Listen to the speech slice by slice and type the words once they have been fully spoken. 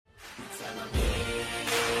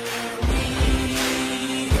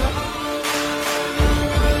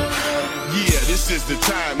is the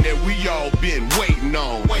time that we all been waiting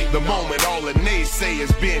on. The moment all the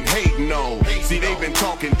naysayers been hating on. See, they've been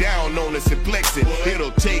talking down on us and flexing.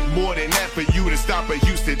 It'll take more than that for you to stop a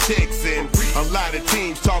Houston Texan. A lot of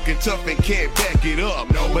teams talking tough and can't back it up.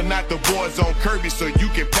 But not the boys on Kirby, so you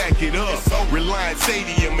can pack it up. Reliance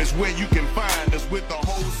Stadium is where you can find us with the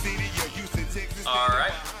whole city of Houston, Texas. All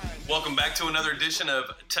right. Welcome back to another edition of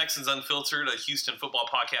Texans Unfiltered, a Houston football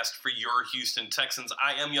podcast for your Houston Texans.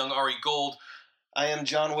 I am young Ari Gold. I am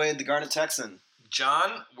John Wade, the Garnet Texan.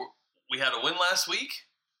 John, we had a win last week.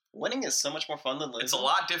 Winning is so much more fun than losing. It's a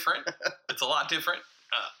lot different.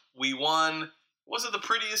 We won. Wasn't the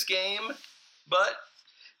prettiest game, but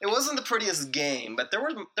it wasn't the prettiest game. But there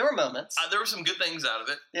were moments. There were some good things out of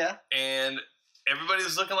it. Yeah, and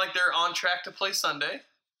everybody's looking like they're on track to play Sunday.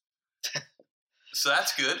 So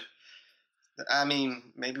that's good. I mean,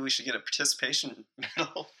 maybe we should get a participation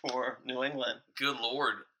medal for New England. Good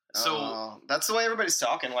Lord. So that's the way everybody's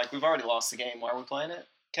talking. Like, we've already lost the game. Why are we playing it?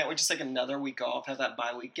 Can't we just take another week off, have that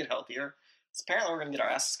bye week, get healthier? Because apparently we're going to get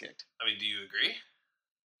our asses kicked. I mean, do you agree?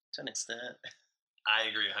 To an extent. I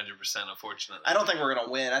agree 100%, unfortunately. I don't think we're going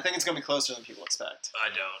to win. I think it's going to be closer than people expect. I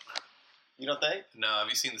don't. You don't think? No. Have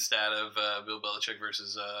you seen the stat of Bill Belichick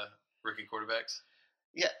versus rookie quarterbacks?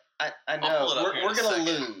 Yeah. I know. We're going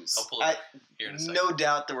to lose. I'll pull it up here in a second. No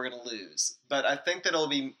doubt that we're going to lose. But I think that it'll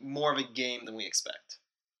be more of a game than we expect.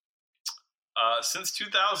 Since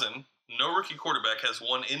 2000, no rookie quarterback has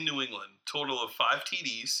won in New England. Total of 5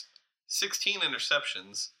 TDs, 16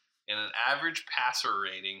 interceptions, and an average passer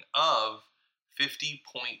rating of 50.2.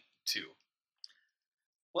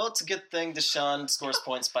 Well, it's a good thing Deshaun scores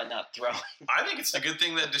points by not throwing. I think it's a good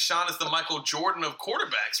thing that Deshaun is the Michael Jordan of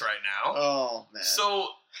quarterbacks right now. Oh, man. So,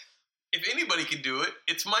 if anybody can do it,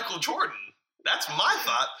 it's Michael Jordan. That's my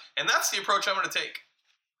thought, and that's the approach I'm going to take.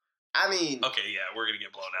 I mean... Okay, yeah, we're going to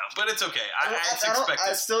get blown out, but it's okay.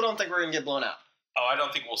 I still don't think we're going to get blown out. Oh, I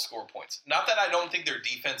don't think we'll score points. Not that I don't think their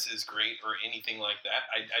defense is great or anything like that.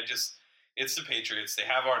 I just... It's the Patriots. They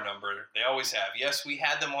have our number. They always have. Yes, we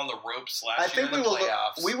had them on the ropes last year in the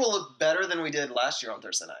playoffs. We will look better than we did last year on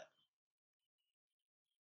Thursday night.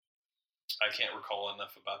 I can't recall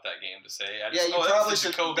enough about that game to say. You probably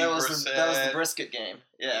should. That was the brisket game.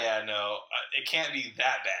 Yeah. Yeah, no. It can't be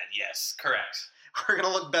that bad. Yes, correct. We're going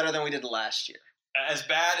to look better than we did last year. As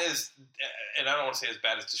bad as, and I don't want to say as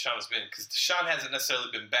bad as Deshaun has been, because Deshaun hasn't necessarily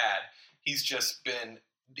been bad. He's just been,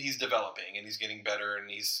 he's developing, and he's getting better,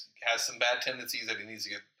 and has some bad tendencies that he needs to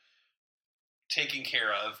get taken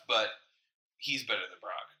care of, but he's better than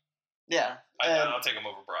Brock. Yeah. I'll take him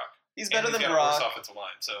over Brock. He's better than Brock. Brock. Worse offensive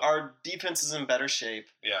line, so. Our defense is in better shape.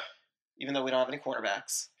 Yeah. Even though we don't have any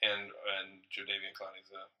cornerbacks. And Jadeveon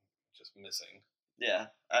Clowney's just missing. Yeah.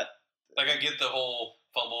 I get the whole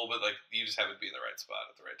fumble, but you just haven't been in the right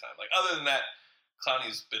spot at the right time. Other than that,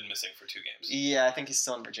 Clowney's been missing for 2 games. Yeah, I think he's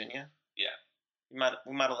still in Virginia. Yeah. We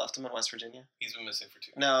might have left him in West Virginia. He's been missing for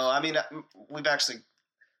 2 games. No, I mean, we've actually...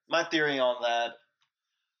 My theory on that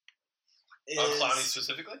is... On Clowney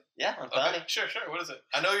specifically? Yeah, on Clowney. Okay, sure. What is it?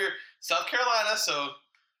 I know you're South Carolina, so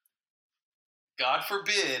God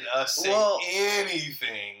forbid us say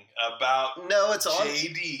anything about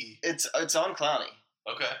JD. It's on Clowney.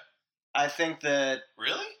 Okay. I think that...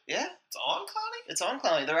 Really? Yeah. It's on Clowney? It's on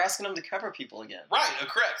Clowney. They're asking him to cover people again. Right,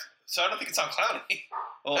 correct. So I don't think it's on Clowney.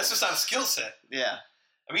 Well, that's just not a skill set. Yeah.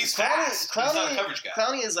 I mean, he's fast. He's not a coverage guy.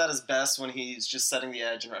 Clowney is at his best when he's just setting the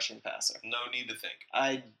edge and rushing the passer. No need to think.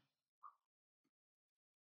 I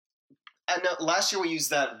know last year we used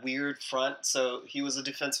that weird front, so he was a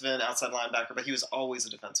defensive end, outside linebacker, but he was always a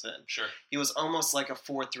defensive end. Sure. He was almost like a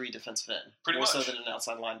 4-3 defensive end. Pretty more much. so than an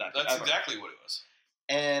outside linebacker. That's exactly what it was.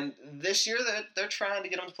 And this year they're trying to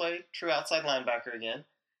get him to play true outside linebacker again.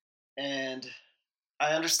 And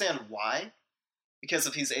I understand why. Because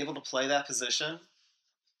if he's able to play that position.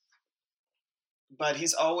 But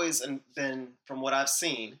he's always been, from what I've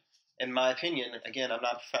seen, in my opinion, again, I'm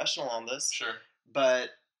not a professional on this. Sure. But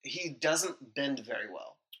he doesn't bend very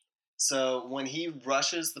well. So when he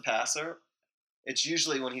rushes the passer, it's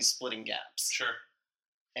usually when he's splitting gaps. Sure.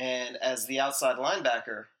 And as the outside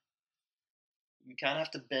linebacker, you kind of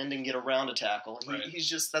have to bend and get around a tackle. Right.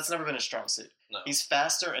 That's never been a strong suit. No. He's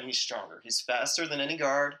faster and he's stronger. He's faster than any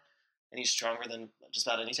guard, and he's stronger than just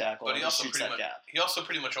about any tackle. But he also gap.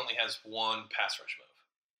 pretty much only has one pass rush move.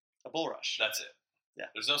 A bull rush. That's it. Yeah.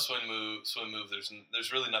 There's no swim move.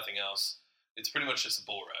 There's really nothing else. It's pretty much just a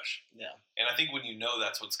bull rush. Yeah. And I think when you know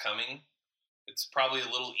that's what's coming, it's probably a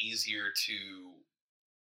little easier to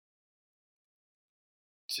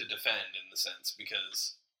defend in the sense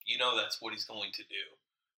because you know that's what he's going to do.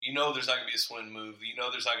 You know there's not going to be a swing move. You know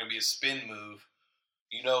there's not going to be a spin move.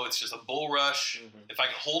 You know, it's just a bull rush. Mhm. If I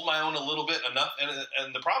can hold my own a little bit enough,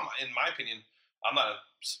 and the problem, in my opinion, I'm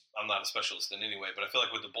not a specialist in any way, but I feel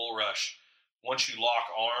like with the bull rush, once you lock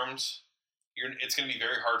arms, it's going to be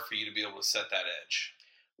very hard for you to be able to set that edge.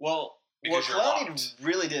 Well, Because you're Clowney locked.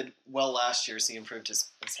 really did well last year, so he improved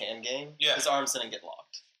his hand game. Yeah. His arms didn't get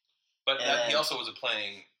locked. But he And- also wasn't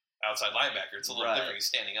playing outside linebacker. It's a little Right. different. He's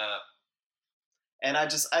standing up. And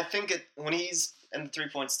I think when he's in the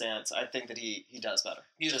 3-point stance, I think that he does better.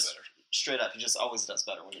 He is Just better. straight up, he just always does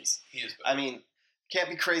better when he's. He is better. I mean, can't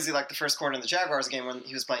be crazy like the first quarter in the Jaguars game when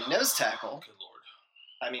he was playing nose tackle. Good Lord.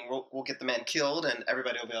 I mean, we'll get the man killed, and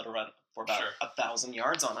everybody will be able to run for about Sure. 1,000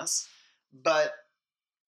 yards on us. But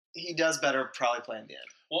he does better probably playing the end.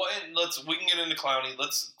 Well, and we can get into Clowney.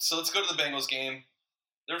 Let's go to the Bengals game.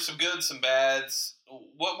 There were some goods, some bads.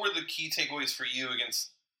 What were the key takeaways for you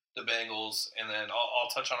against the Bengals? And then I'll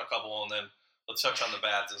touch on a couple, and then let's touch on the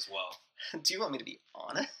bads as well. Do you want me to be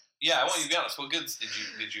honest? Yeah, I want you to be honest. What goods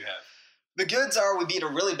did you have? The goods are we beat a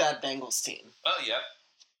really bad Bengals team. Oh, yeah.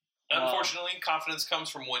 Unfortunately, confidence comes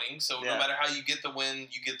from winning. So Yeah. no matter how you get the win,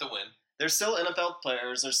 you get the win. There's still NFL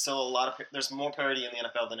players. There's still there's more parity in the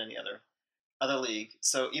NFL than any other league.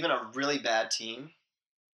 So even a really bad team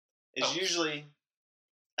is usually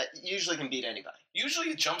can beat anybody. Usually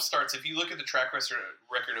it jumpstarts. If you look at the track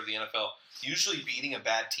record of the NFL, usually beating a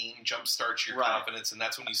bad team jumpstarts your Right. confidence, and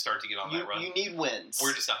that's when you start to get on that run. You need wins.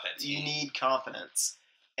 We're just not that team. You need confidence,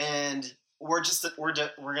 and we're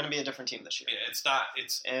going to be a different team this year. Yeah, it's not.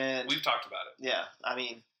 And We've talked about it. yeah, I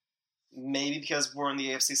mean, maybe because we're in the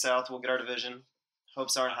AFC South, we'll get our division.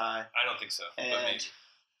 Hopes aren't high. I don't think so, but And maybe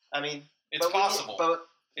I mean, it's possible. But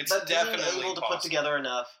It's being definitely able to possible. put together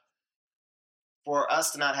enough for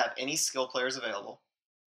us to not have any skill players available.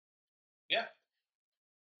 Yeah.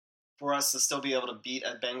 For us to still be able to beat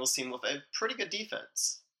a Bengals team with a pretty good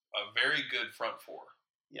defense. A very good front four.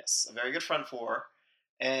 Yes, a very good front four.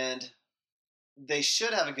 And they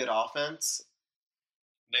should have a good offense.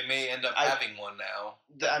 They may end up having one now.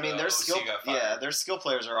 I mean, their OC skill, got fired. their skill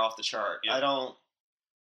players are off the chart. Yeah.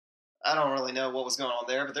 I don't really know what was going on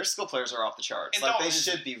there, but their skill players are off the charts. And Like Dalton they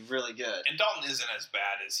should be really good. And Dalton isn't as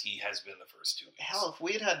bad as he has been the first 2 weeks. Hell, if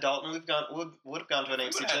we had Dalton, would have gone to an We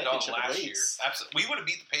AFC would have had Dalton championship at last year. least. Absolutely, we would have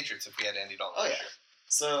beat the Patriots if we had Andy Dalton Oh, last yeah. year.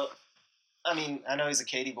 So, I mean, I know he's a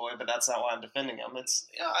Katy boy, but that's not why I'm defending him. It's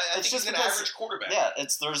Yeah, I It's think just he's an because- average quarterback. yeah,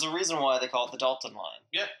 there's a reason why they call it the Dalton line.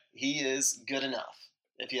 Yeah. He is good enough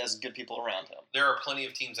if he has good people around him. There are plenty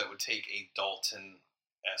of teams that would take a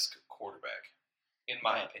Dalton-esque quarterback, in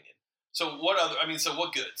my Right. opinion. So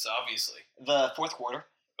what goods, obviously. The fourth quarter,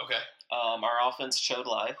 Okay. our offense showed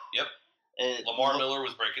life. Yep. It Lamar looked- Miller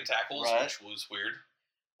was breaking tackles, Right. which was weird.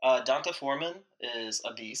 Donta Foreman is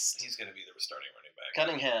a beast. He's going to be the starting running back.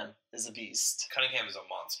 Cunningham is a beast. Cunningham is a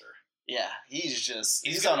monster. Yeah, he's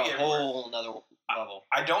He's on gonna a be everywhere. whole nother level.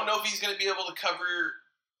 I don't know if he's going to be able to cover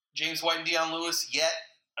James White and Deion Lewis yet,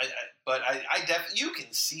 but you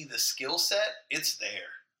can see the skill set. It's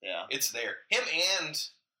there. Yeah. It's there. Him and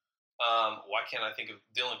why can't I think of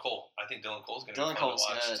Dylan Cole? I think Dylan Cole's going to be Dylan fun Cole's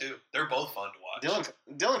to watch good. too. They're both fun to watch.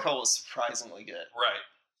 Dylan Cole was surprisingly good. Right.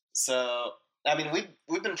 So, I mean,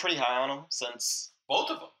 we've been pretty high on him since. Both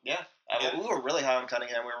of them. Yeah. Yeah. We were really high on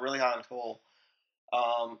Cunningham. We were really high on Cole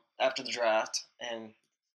after the draft, and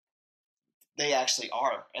they actually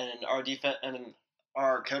are. And our defense and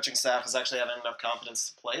our coaching staff is actually having enough confidence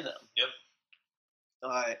to play them. Yep. All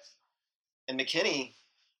right. And McKinney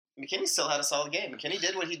still had a solid game. McKinney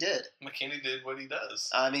did what he did. McKinney did what he does.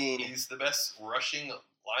 I mean, He's the best rushing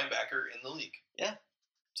linebacker in the league. Yeah.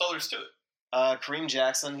 That's all there is to it. Kareem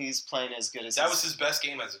Jackson, he's playing as good as That was his best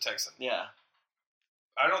game as a Texan. Yeah.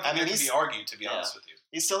 I don't think I mean, that can be he's- argued, to be yeah. honest with you.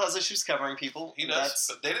 He still has issues covering people. He does,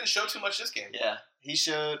 but they didn't show too much this game. Yeah. He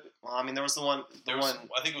showed. Well, I mean, there was the one.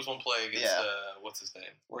 I think it was one play against Yeah. what's his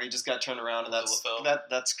name? Where he just got turned around, and Was it LaFell?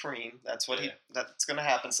 that's Kareem. That's what Yeah. that's going to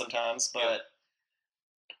happen sometimes. But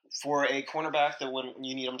Yeah. for a cornerback, that when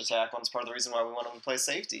you need him to tackle, it's part of the reason why we want him to play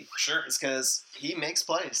safety. For sure, Is because he makes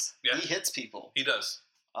plays. Yeah. He hits people. he does.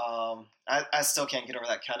 I still can't get over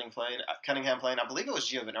that Cunningham play. And I believe it was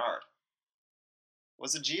Gio Bernard.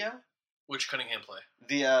 Was it Gio? Which Cunningham play?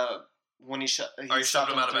 The when he shoved him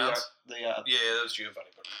stopped out of bounds? Yeah, that was Giovanni.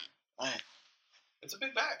 I- It's a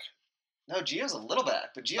big back. no, Gio's a little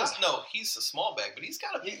back, but Gio's No, he's a small back, but he's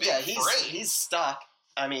got a big frame. he's stock.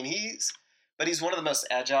 I mean, he's one of the most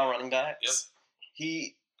agile running backs. Yep.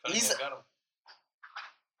 He's Cunningham got him.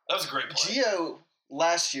 That was a great play. Gio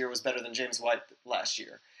last year was better than James White last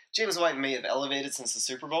year. James White may have elevated since the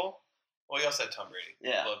Super Bowl. Well, he also had Tom Brady.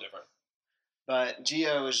 Yeah. A little different. But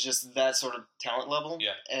Gio is just that sort of talent level.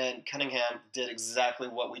 Yeah. And Cunningham did exactly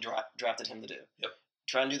what we drafted him to do. Yep.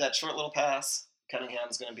 try and do that short little pass.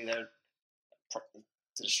 Cunningham's going to be there to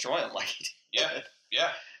destroy him like he did. Yeah.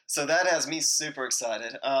 So that has me super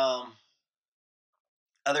excited.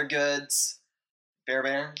 Other goods,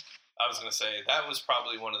 Fairbairn. I was going to say, that was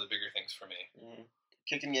probably one of the bigger things for me. Mm-hmm.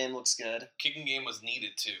 Kicking game looks good. Kicking game was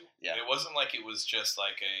needed, too. Yeah. It wasn't like it was just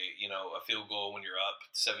like a field goal when you're up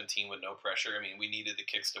 17 with no pressure. I mean, we needed the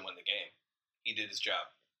kicks to win the game. He did his job.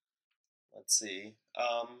 Let's see.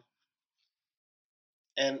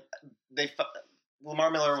 And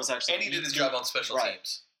Lamar Miller was actually... And he did his job on special right.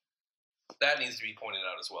 teams. That needs to be pointed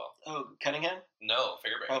out as well. Oh, Cunningham? No,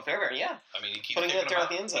 Fairbairn. Oh, Fairbairn, yeah. I mean, he keeps putting it throughout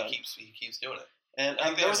the out. end zone. He keeps doing it. And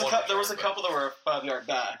there was a couple that were 5 yard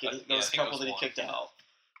back, and there was a couple that he kicked out.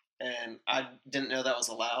 And I didn't know that was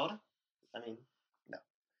allowed. I mean, no.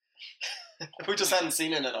 We just hadn't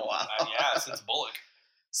seen it in a while. Yeah, since Bullock.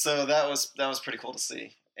 So that was pretty cool to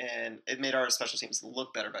see, and it made our special teams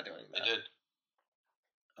look better by doing that. It did.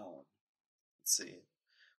 Let's see.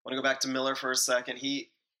 I want to go back to Miller for a second. He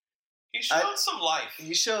showed some life.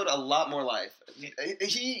 He showed a lot more life.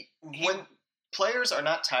 When players are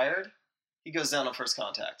not tired, he goes down on first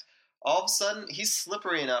contact. All of a sudden, he's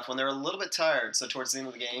slippery enough when they're a little bit tired, so towards the end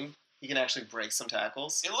of the game, he can actually break some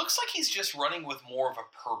tackles. It looks like he's just running with more of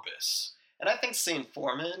a purpose. And I think seeing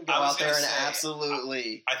Foreman go out there and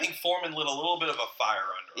absolutely... I think Foreman lit a little bit of a fire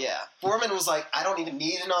under him. Yeah. Foreman was like, I don't even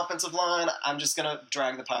need an offensive line. I'm just going to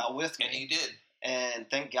drag the pile with me. And he did. And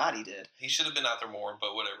thank God he did. He should have been out there more,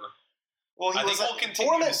 but whatever. Well, I think we'll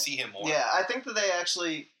continue to see him more. Yeah, I think that they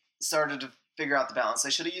actually started to figure out the balance. They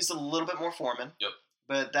should have used a little bit more Foreman. Yep.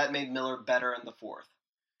 But that made Miller better in the fourth.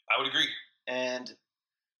 I would agree. And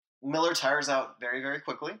Miller tires out very, very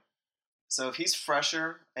quickly. So if he's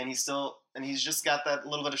fresher and he's just got that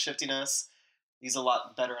little bit of shiftiness, he's a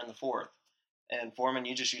lot better in the fourth. And Foreman,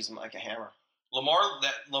 you just use him like a hammer. Lamar,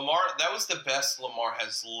 that was the best Lamar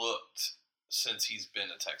has looked since he's been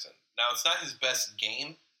a Texan. Now, it's not his best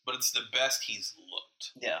game, but it's the best he's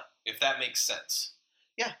looked. Yeah. If that makes sense.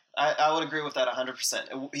 Yeah, I would agree with that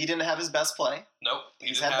 100%. He didn't have his best play. Nope.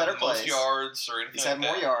 He's had better plays. Most yards or anything He's had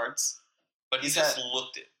more yards. But he just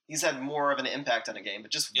looked it. He's had more of an impact on a game.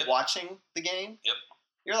 But just watching the game,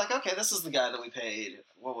 you're like, okay, this is the guy that we paid,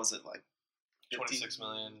 what was it, like? 26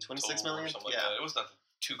 million. 26 million? Or something like that. It was nothing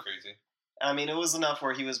too crazy. I mean, it was enough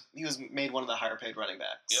where he was made one of the higher paid running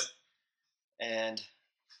backs. Yep. And,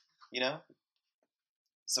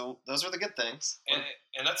 so those are the good things.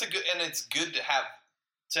 And that's and it's good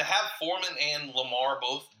to have Foreman and Lamar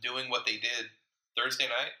both doing what they did Thursday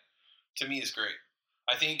night. To me, is great.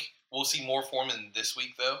 I think we'll see more Foreman this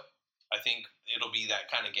week, though. I think it'll be that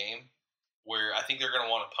kind of game where I think they're going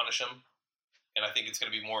to want to punish him, and I think it's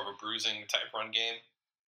going to be more of a bruising type run game.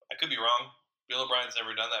 I could be wrong. Bill O'Brien's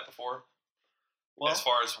never done that before, as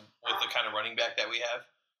far as with the kind of running back that we have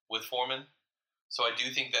with Foreman. So I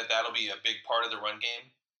do think that that'll be a big part of the run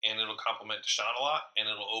game, and it'll complement Deshaun a lot, and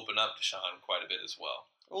it'll open up Deshaun quite a bit as well.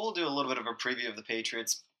 We'll do a little bit of a preview of the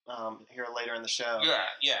Patriots here later in the show.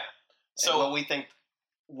 Yeah. So what we think,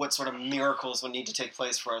 what sort of miracles would need to take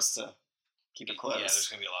place for us to keep it close. Yeah, there's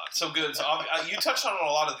going to be a lot. So goods. You touched on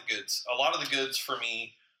a lot of the goods. A lot of the goods for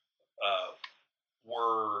me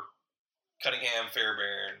were Cunningham,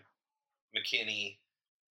 Fairbairn, McKinney.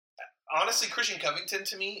 Honestly, Christian Covington,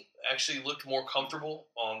 to me, actually looked more comfortable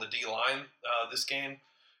on the D-line this game.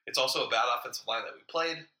 It's also a bad offensive line that we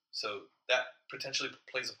played, so that potentially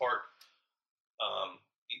plays a part.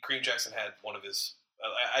 Kareem Jackson had one of his...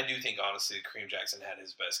 I do think, honestly, Kareem Jackson had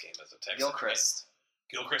his best game as a Texan.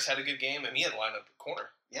 Gilchrist had a good game, and he had lined up at corner.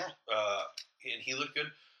 Yeah. And he looked good.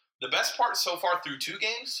 The best part so far through 2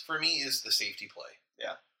 games, for me, is the safety play.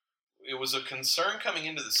 Yeah. It was a concern coming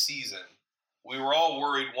into the season. We were all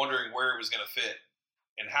worried, wondering where it was going to fit.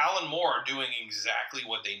 And Hal and Moore are doing exactly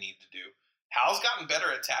what they need to do. Hal's gotten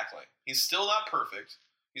better at tackling. He's still not perfect.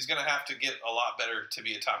 He's going to have to get a lot better to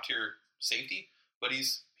be a top-tier safety, but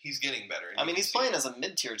he's getting better. I mean, he's playing as a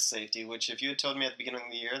mid-tiered safety, which if you had told me at the beginning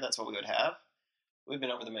of the year that's what we would have, we'd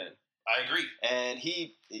been over the moon. I agree. And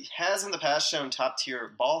he has in the past shown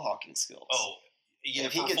top-tier ball hawking skills. Oh, yeah,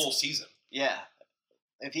 for a full season. Yeah.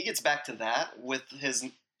 If he gets back to that with his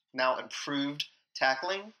now improved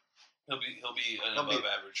tackling, he'll be above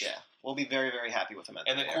average. Yeah, we'll be very, very happy with him.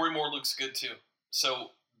 And then Corey Moore looks good too.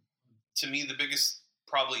 So, to me, the biggest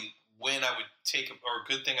probably win I would take, or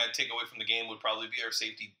good thing I'd take away from the game would probably be our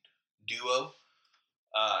safety duo.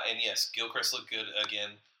 And yes, Gilchrist looked good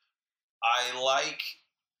again. I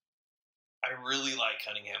really like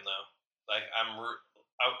Cunningham though. Like I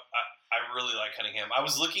really like Cunningham. I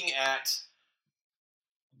was looking at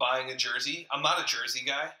buying a jersey. I'm not a jersey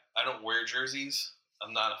guy. I don't wear jerseys.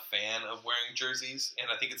 I'm not a fan of wearing jerseys, and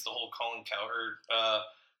I think it's the whole Colin Cowherd.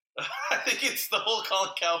 I think it's the whole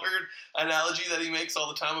Colin Cowherd analogy that he makes all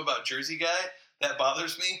the time about Jersey guy that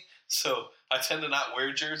bothers me. So I tend to not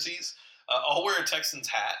wear jerseys. I'll wear a Texans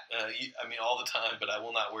hat. All the time, but I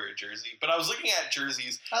will not wear a jersey. But I was looking at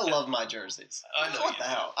jerseys. I love my jerseys. I know what the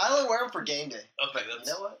hell? I only wear them for game day. Okay, you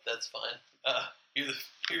know what? That's fine. You're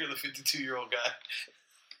the 52-year-old guy.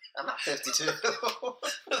 I'm not 52.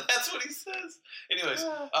 That's what he says. Anyways,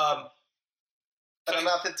 but I'm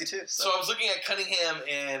not 52. So I was looking at Cunningham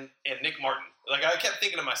and Nick Martin. Like, I kept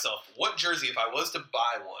thinking to myself, what jersey, if I was to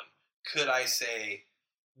buy one, could I say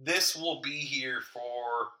this will be here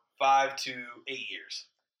for 5 to 8 years?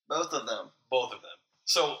 Both of them.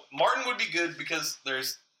 So Martin would be good because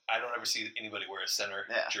I don't ever see anybody wear a center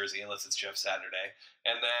jersey unless it's Jeff Saturday.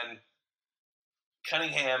 And then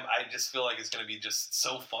Cunningham, I just feel like it's going to be just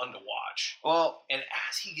so fun to watch. Well, and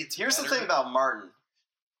as he gets here's better, the thing about Martin.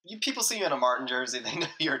 People see you in a Martin jersey, they know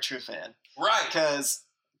you're a true fan. Right. Because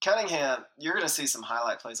Cunningham, you're going to see some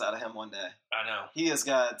highlight plays out of him one day. I know. He has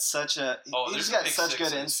got such he's got such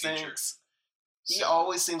good instincts. He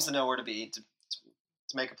always seems to know where to be to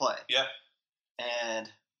make a play. Yeah.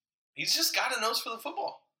 And he's just got a nose for the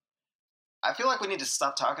football. I feel like we need to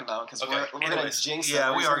stop talking about him because we're going to jinx him.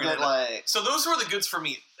 Yeah, we are going to. So those were the goods for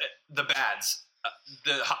me. The bads.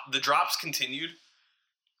 The drops continued.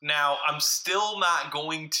 Now, I'm still not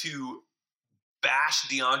going to bash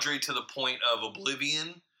DeAndre to the point of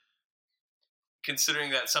oblivion, considering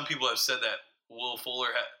that some people have said that Will Fuller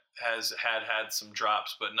has had some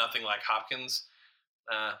drops, but nothing like Hopkins.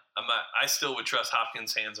 I still would trust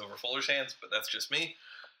Hopkins' hands over Fuller's hands, but that's just me.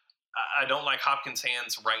 I don't like Hopkins'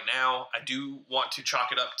 hands right now. I do want to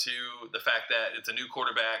chalk it up to the fact that it's a new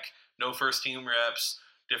quarterback, no first-team reps,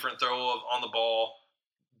 different throw on the ball,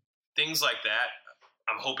 things like that.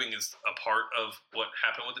 I'm hoping is a part of what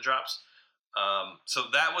happened with the drops. So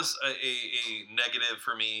that was a negative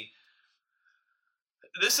for me.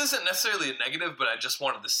 This isn't necessarily a negative, but I just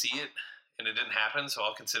wanted to see it, and it didn't happen, so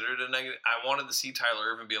I'll consider it a negative. I wanted to see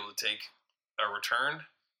Tyler Ervin be able to take a return,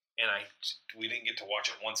 and we didn't get to watch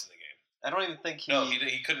it once in the game. I don't even think he... No,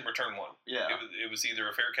 he couldn't return one. Yeah. It was either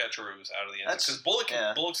a fair catch or it was out of the end zone.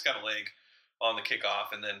 Because Bullock's got a leg on the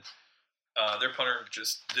kickoff, and then their punter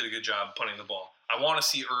just did a good job punting the ball. I want to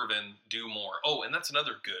see Ervin do more. Oh, and that's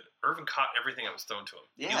another good. Ervin caught everything that was thrown to him.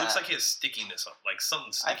 Yeah. He looks like he has stickiness, like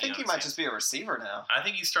something sticky. I think he might just be a receiver now. I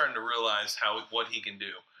think he's starting to realize what he can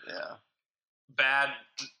do. Yeah. Bad.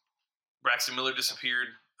 Braxton Miller disappeared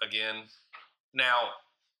again. Now,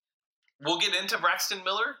 we'll get into Braxton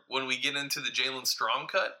Miller when we get into the Jalen Strong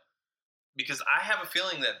cut, because I have a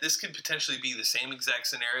feeling that this could potentially be the same exact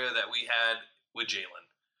scenario that we had with Jalen,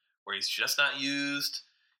 where he's just not used.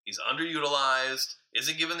 He's underutilized,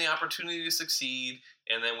 isn't given the opportunity to succeed,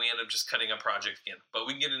 and then we end up just cutting a project again. But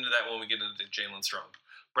we can get into that when we get into Jalen Strong.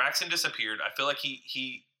 Braxton disappeared. I feel like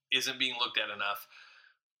he isn't being looked at enough.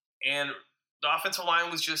 And the offensive line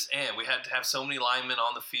was just, we had to have so many linemen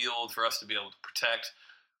on the field for us to be able to protect.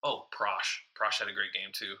 Oh, Prosh. Prosh had a great game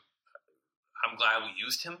too. I'm glad we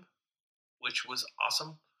used him, which was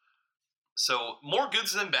awesome. So more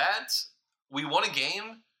goods than bads. We won a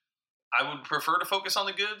game. I would prefer to focus on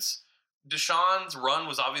the goods. Deshaun's run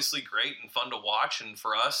was obviously great and fun to watch, and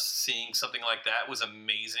for us, seeing something like that was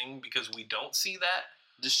amazing because we don't see that.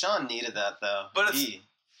 Deshaun needed that, though. But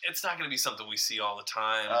it's not going to be something we see all the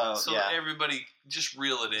time. Everybody just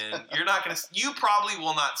reel it in. You're not going to. You probably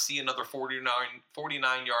will not see another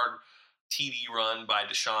 49-yard TD run by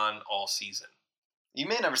Deshaun all season. You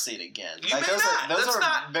may never see it again. Those are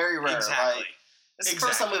very rare. Exactly. It's the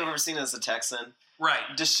first time we've ever seen it as a Texan. Right.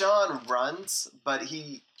 Deshaun runs, but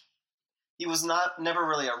he was never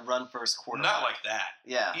really a run-first quarterback. Not like that.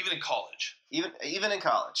 Yeah. Even in college. Even in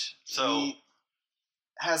college. So he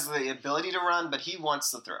has the ability to run, but he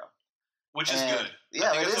wants to throw. Which is good.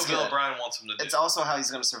 Yeah, that's what Bill O'Brien wants him to do. It's also how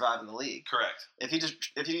he's going to survive in the league. Correct.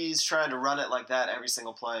 If he's trying to run it like that every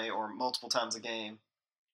single play or multiple times a game,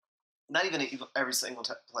 not even every single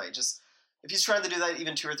play, just if he's trying to do that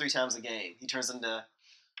even 2 or 3 times a game, he turns into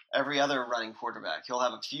every other running quarterback. He'll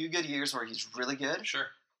have a few good years where he's really good. Sure.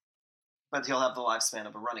 But he'll have the lifespan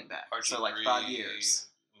of a running back. RG3, so like 5 years.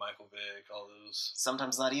 Michael Vick, all those.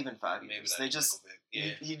 Sometimes not even 5 years. They just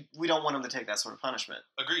we don't want him to take that sort of punishment.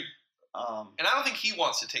 Agreed. And I don't think he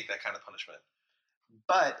wants to take that kind of punishment.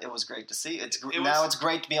 But it was great to see. It's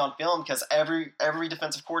great to be on film because every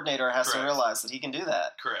defensive coordinator has to realize that he can do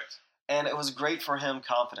that. Correct. And it was great for him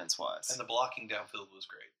confidence-wise. And the blocking downfield was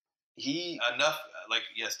great.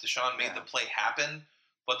 Deshaun made the play happen,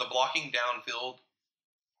 but the blocking downfield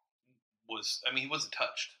was, he wasn't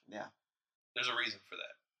touched. Yeah. There's a reason for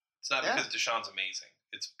that. It's not because Deshaun's amazing.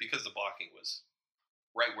 It's because the blocking was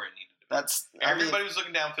right where it needed to be. Everybody was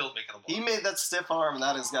looking downfield making the block. He made that stiff arm, and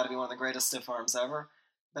that has got to be one of the greatest stiff arms ever.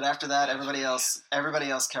 But after that, everybody else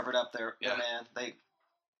covered up their man.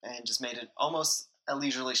 And just made it almost a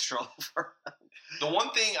leisurely stroll for him. The one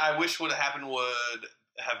thing I wish would have happened would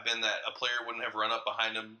have been that a player wouldn't have run up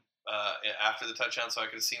behind him after the touchdown, so I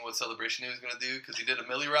could have seen what celebration he was going to do, because he did a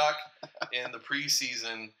Millie Rock in the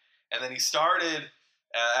preseason, and then he started,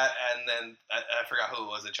 and then I forgot who it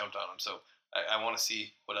was that jumped on him. So I want to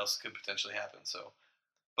see what else could potentially happen. So,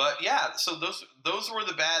 but yeah, so those were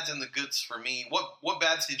the bads and the goods for me. What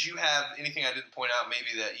bads did you have? Anything I didn't point out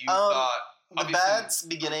maybe that you thought? The bads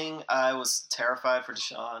beginning, I was terrified for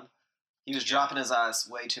Deshaun. He was dropping his eyes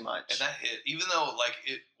way too much. And that hit, even though like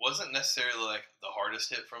it wasn't necessarily like the hardest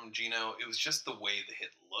hit from Geno, it was just the way the hit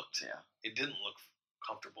looked. Yeah. It didn't look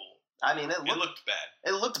comfortable. I mean, it looked bad.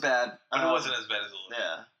 It looked bad. But it wasn't as bad as it looked.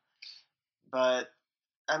 Yeah. But,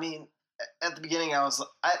 I mean, at the beginning,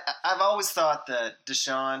 I've always thought that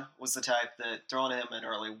Deshaun was the type that throwing him in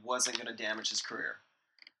early wasn't going to damage his career.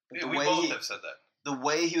 But we both have said that. The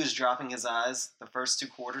way he was dropping his eyes the first 2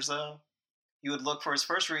 quarters, though, he would look for his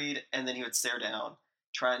first read, and then he would stare down,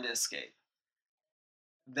 trying to escape.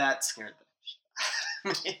 That scared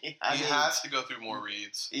them. He has to go through more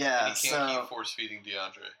reads. Yeah, and he can't keep force-feeding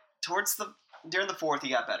DeAndre. During the fourth, he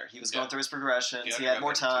got better. He was going through his progressions. He had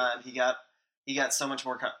more time. He got so much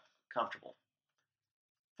more comfortable.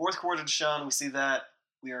 Fourth quarter, Deshaun, we see that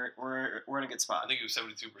we're in a good spot. I think it was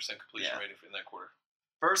 72% completion rate in that quarter.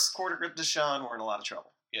 First quarter, Deshaun, we're in a lot of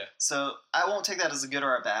trouble. Yeah. So I won't take that as a good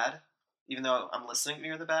or a bad, even though I'm listening to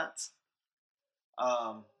hear the bats.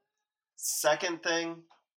 Second thing,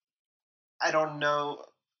 I don't know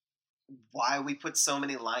why we put so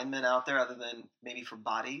many linemen out there other than maybe for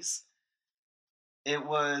bodies.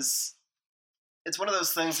 It's one of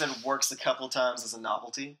those things that works a couple of times as a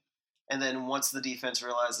novelty. And then once the defense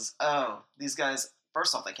realizes, oh, these guys,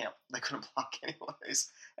 first off, they couldn't block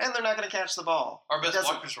anyways. And they're not going to catch the ball. Our best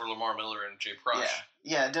blockers were Lamar Miller and Jay Prush.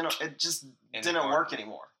 Yeah, it just didn't work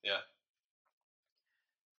anymore. Yeah.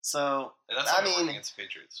 So, and that's against the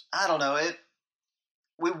Patriots. I don't know.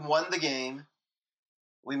 We won the game.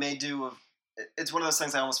 We may do it's one of those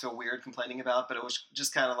things I almost feel weird complaining about, but it was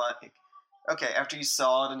just kind of like, okay, after you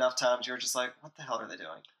saw it enough times, you were just like, what the hell are they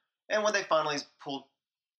doing? And when they finally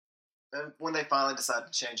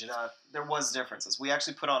decided to change it up, there was differences. We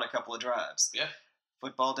actually put on a couple of drives. Yeah.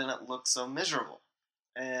 Football didn't look so miserable.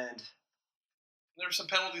 And there were some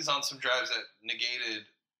penalties on some drives that negated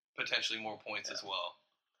potentially more points as well.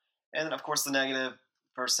 And, of course, the negative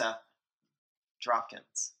first half,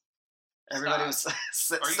 Dropkins. Everybody was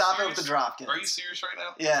stopping with the Dropkins. Are you serious right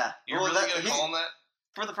now? Yeah. You're really going to call him that?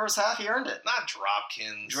 For the first half, he earned it. Not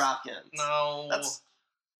Dropkins. Dropkins. No.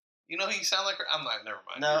 You know who you sound like? I'm not. Never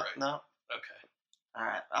mind. No, You're right. No. Okay. All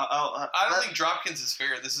right. I don't think Dropkins is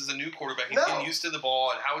fair. This is a new quarterback. He's getting used to the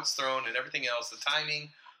ball and how it's thrown and everything else. The timing.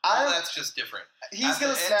 All that's just different. He's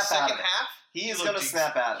going to snap out of it. Second half, he is going to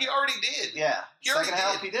snap out of it. He already did. Yeah. Second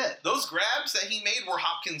half, he did. Those grabs that he made were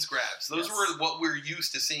Hopkins grabs. Those were what we're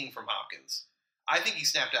used to seeing from Hopkins. I think he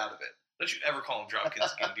snapped out of it. Don't you ever call him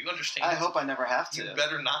Dropkins again. Do you understand? I hope I never have to. You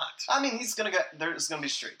better not. I mean, there's going to be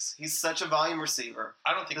streaks. He's such a volume receiver.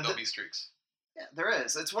 I don't think there'll be streaks. Yeah, there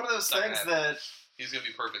is. It's one of those things that... He's going to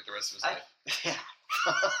be perfect the rest of his life. Yeah.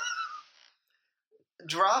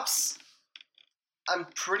 Drops,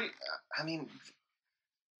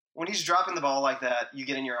 when he's dropping the ball like that, you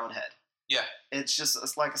get in your own head. Yeah.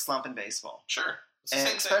 It's like a slump in baseball. Sure. And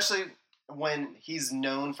especially when he's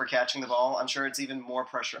known for catching the ball, I'm sure it's even more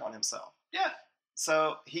pressure on himself. Yeah.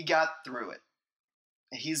 So he got through it.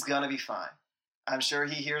 He's going to be fine. I'm sure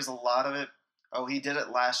he hears a lot of it. Oh, he did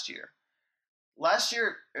it last year. Last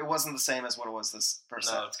year, it wasn't the same as what it was this first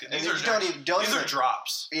time. No, it's good. These are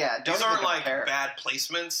drops. Yeah, these aren't like bad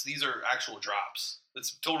placements. These are actual drops.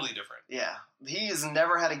 It's totally different. Yeah. He has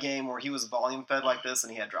never had a game where he was volume fed like this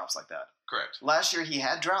and he had drops like that. Correct. Last year, he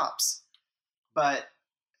had drops, but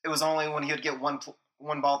it was only when he would get one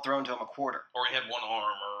ball thrown to him a quarter. Or he had one arm,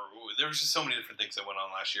 or there was just so many different things that went on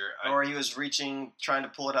last year. Or he was reaching, trying to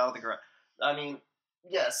pull it out of the ground. I mean...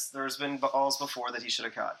 Yes, there's been balls before that he should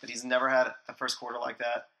have caught, but he's never had a first quarter like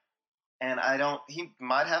that. And he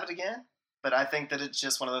might have it again, but I think that it's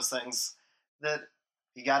just one of those things that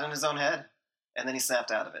he got in his own head, and then he snapped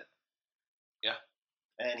out of it. Yeah.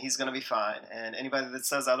 And he's going to be fine. And anybody that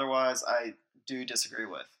says otherwise, I do disagree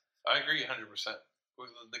with. I agree 100%.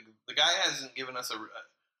 The guy hasn't given us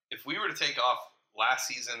if we were to take off last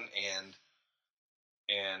season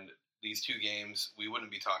and these 2 games, we wouldn't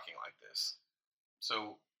be talking like this.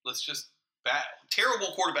 So let's just terrible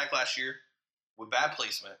quarterback last year with bad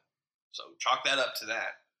placement. So chalk that up to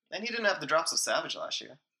that. And he didn't have the drops of Savage last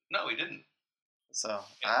year. No, he didn't. So,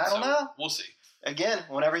 I don't know. We'll see. Again,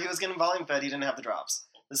 whenever he was getting volume fed, he didn't have the drops.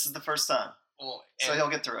 This is the first time. Well, so he'll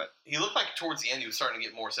get through it. He looked like towards the end he was starting to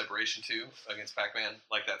get more separation too against Pac-Man.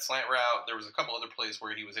 Like that slant route. There was a couple other plays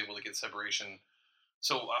where he was able to get separation.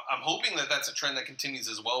 So I'm hoping that that's a trend that continues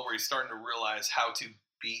as well, where he's starting to realize how to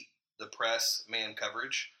beat the press man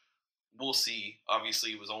coverage. We'll see.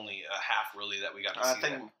 Obviously, it was only a half really that we got to see. I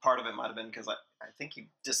think part of it might have been because I think he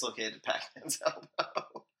dislocated Pac-Man's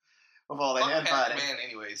elbow. Of all the hand fighting. Pac-Man,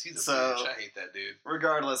 anyways, he's a bitch. I hate that dude.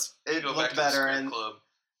 Regardless, it looked better.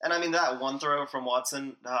 And I mean, that one throw from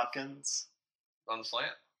Watson to Hopkins. On the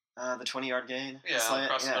slant? The 20-yard gain. Yeah,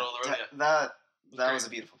 across the middle of the road. That was a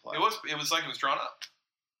beautiful play. It was like it was drawn up.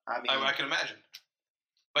 I mean, I can imagine.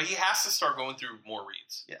 But he has to start going through more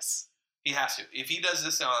reads. Yes. He has to. If he does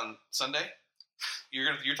this on Sunday,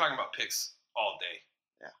 you're talking about picks all day.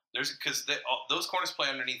 Yeah. Because those corners play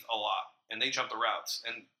underneath a lot, and they jump the routes,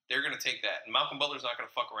 and they're going to take that. And Malcolm Butler's not going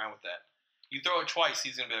to fuck around with that. You throw it twice,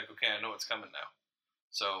 he's going to be like, okay, I know it's coming now.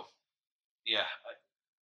 So, yeah.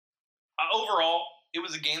 Overall, it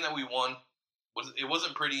was a game that we won. It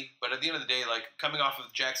wasn't pretty, but at the end of the day, like coming off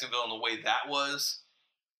of Jacksonville and the way that was,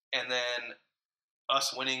 and then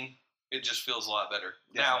us winning, it just feels a lot better.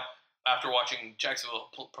 Yeah. Now, after watching Jacksonville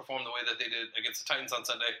perform the way that they did against the Titans on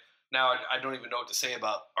Sunday, now I don't even know what to say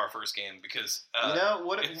about our first game because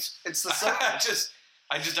it's the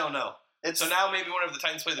I just don't know. So now maybe whenever the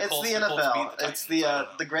Titans play the Colts, it's the NFL.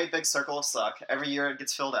 It's the great big circle of suck. Every year it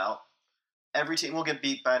gets filled out. Every team will get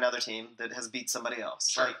beat by another team that has beat somebody else.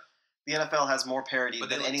 Sure. Like, the NFL has more parity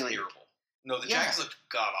than any league. No, the Jags looked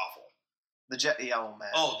god awful. The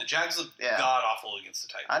Jags looked god awful against the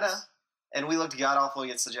Titans. I know. And we looked god awful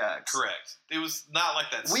against the Jags. Correct. It was not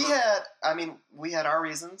like that. We had our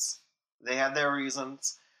reasons. They had their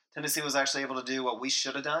reasons. Tennessee was actually able to do what we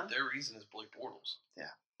should have done. Their reason is Blake Bortles. Yeah.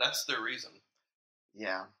 That's their reason.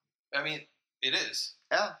 Yeah. I mean, it is.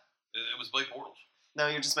 Yeah. It was Blake Bortles. No,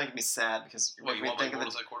 you're just making me sad because you're making me think of Blake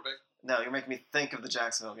Bortles at quarterback? No, you're making me think of the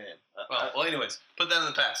Jacksonville game. Well, anyways, put that in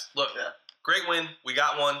the past. Look, great win. We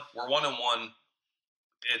got one. We're 1-1.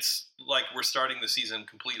 It's like we're starting the season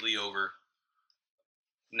completely over.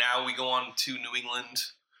 Now we go on to New England.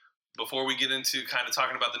 Before we get into kind of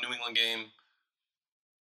talking about the New England game,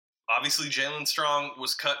 obviously Jalen Strong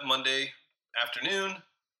was cut Monday afternoon.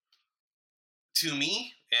 To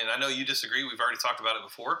me, and I know you disagree, we've already talked about it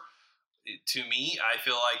before. To me, I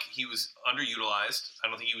feel like he was underutilized. I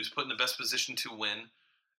don't think he was put in the best position to win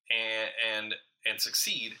and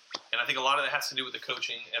succeed. And I think a lot of that has to do with the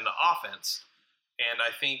coaching and the offense. And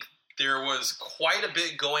I think there was quite a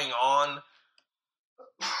bit going on.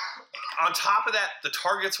 On top of that, the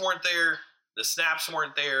targets weren't there. The snaps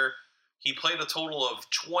weren't there. He played a total of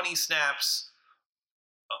 20 snaps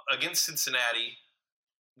against Cincinnati.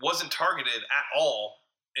 Wasn't targeted at all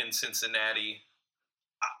in Cincinnati.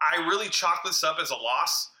 I really chalk this up as a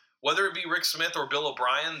loss. Whether it be Rick Smith or Bill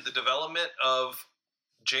O'Brien, the development of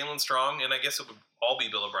Jalen Strong, and I guess it would all be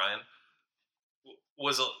Bill O'Brien,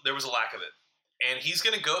 there was a lack of it. And he's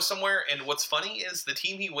going to go somewhere, and what's funny is the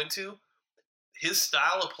team he went to, his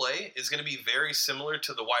style of play is going to be very similar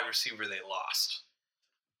to the wide receiver they lost,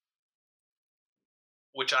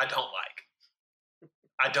 which I don't like.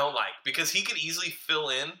 Because he could easily fill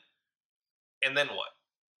in, and then what?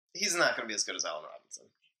 He's not going to be as good as Allen Robinson.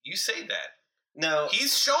 You say that. No.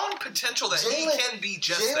 He's shown potential that he can be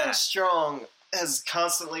just that. Jalen Strong has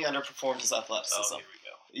constantly underperformed his athleticism. Oh, here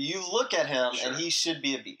we go. You look at him, and he should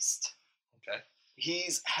be a beast. Okay.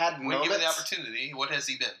 He's had moments. When given the opportunity, what has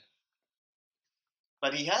he been?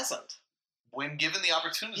 But he hasn't. When given the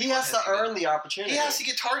opportunity, he has to earn the opportunity. He has to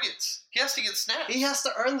get targets. He has to get snaps. He has to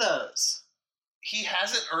earn those. He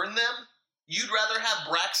hasn't earned them? You'd rather have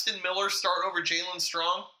Braxton Miller start over Jalen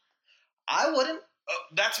Strong? I wouldn't.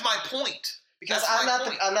 That's my point. Because I'm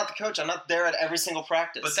not the coach. I'm not there at every single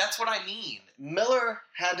practice. But that's what I mean. Miller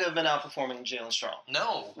had to have been outperforming Jalen Strong.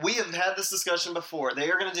 No. We have had this discussion before. They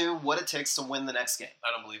are going to do what it takes to win the next game.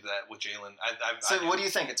 I don't believe that with Jalen. So what do you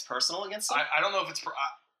think? It's personal against him? I don't know if it's...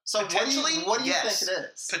 So potentially, what do you think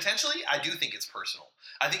it is? Potentially, I do think it's personal.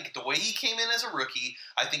 I think the way he came in as a rookie,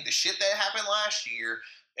 I think the shit that happened last year,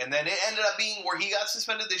 and then it ended up being where he got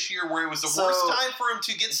suspended this year, where it was the worst time for him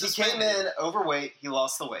to get suspended. He came in overweight. He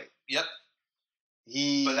lost the weight. Yep.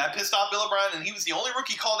 But that pissed off Bill O'Brien, and he was the only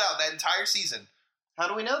rookie called out that entire season. How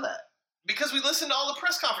do we know that? Because we listened to all the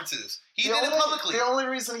press conferences. He The did only- it publicly. The only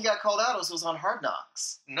reason he got called out was on Hard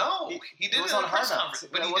Knocks. No, he did It was it on on Hard press Knocks.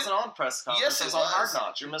 conference. But It he wasn't on press conference. Yes, it was it on Hard was.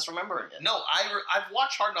 Knocks. You're misremembering it. No, I've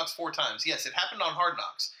watched Hard Knocks 4 times. Yes, it happened on Hard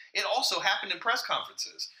Knocks. It also happened in press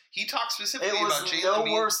conferences. He talked specifically It was about Jalen no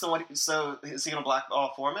being... worse than what. So is he going to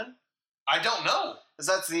blackball Foreman? I don't know. Is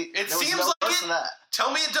that the? It there was seems no like worse it. than that.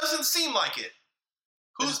 Tell me it doesn't seem like it.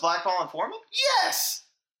 Who's blackballing Foreman? Yes!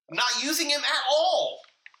 Not using him at all.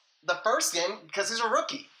 The first game because he's a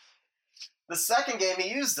rookie. The second game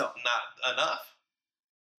he used him. Not enough.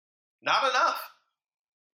 Not enough.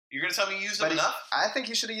 You're going to tell me you used him enough? I think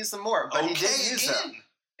he should have used them more, but he did use them.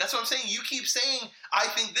 That's what I'm saying. You keep saying, I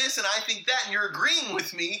think this and I think that, and you're agreeing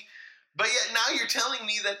with me, but yet now you're telling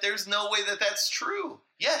me that there's no way that that's true.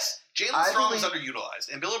 Yes, Jalen Strong was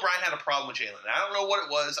underutilized, and Bill O'Brien had a problem with Jalen. I don't know what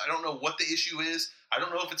it was. I don't know what the issue is. I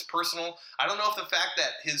don't know if it's personal. I don't know if the fact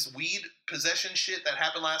that his weed possession shit that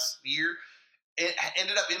happened last year, it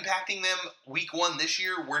ended up impacting them week 1 this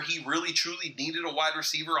year, where he really truly needed a wide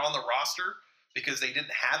receiver on the roster because they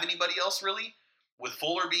didn't have anybody else really, with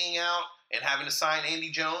Fuller being out and having to sign Andy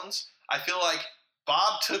Jones. I feel like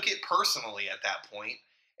Bob took it personally at that point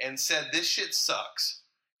and said, this shit sucks.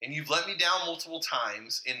 And you've let me down multiple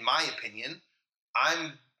times, in my opinion.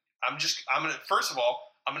 First of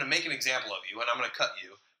all, I'm going to make an example of you, and I'm going to cut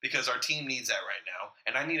you, because our team needs that right now.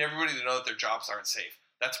 And I need everybody to know that their jobs aren't safe.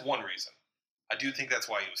 That's one reason. I do think that's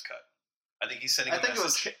why he was cut. I think he's sending a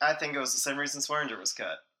message. I think it was the same reason Swearinger was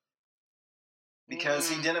cut. Because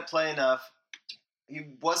he didn't play enough. He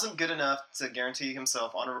wasn't good enough to guarantee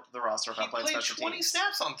himself on the roster if I played special teams. He played 20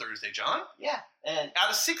 snaps on Thursday, John. Yeah. And out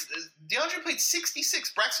of 6, DeAndre played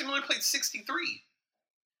 66. Braxton Miller played 63.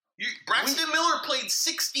 Braxton Miller played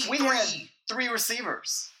 63. We had 3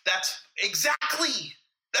 receivers. That's exactly.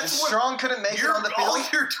 That's what Strong couldn't make it on the field.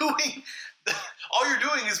 All you're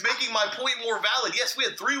doing is making my point more valid. Yes, we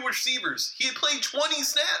had 3 receivers. He had played 20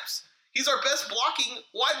 snaps. He's our best blocking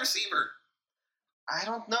wide receiver. I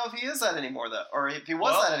don't know if he is that anymore, though, or if he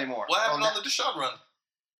was that anymore. What happened on the Deshaun run?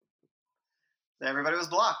 Everybody was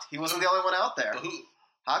blocked. He wasn't the only one out there. But who?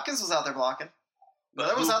 Hopkins was out there blocking.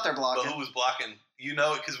 Miller was out there blocking. But who was blocking? You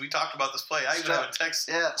know it because we talked about this play. I even have a text.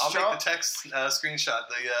 Yeah, I'll make the text screenshot.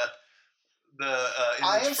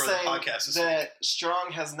 I am for saying the podcast that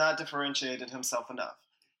Strong has not differentiated himself enough.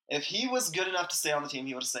 If he was good enough to stay on the team,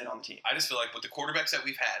 he would have stayed on the team. I just feel like with the quarterbacks that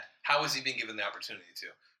we've had, how has he been given the opportunity to?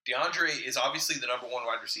 DeAndre is obviously the number 1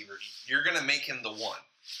 wide receiver. You're going to make him the 1.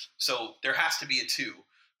 So there has to be a 2.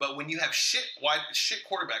 But when you have shit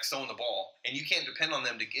quarterbacks throwing the ball, and you can't depend on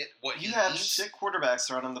them to get what he needs. You have shit quarterbacks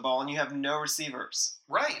throwing the ball, and you have no receivers.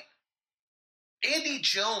 Right. Andy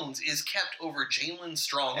Jones is kept over Jalen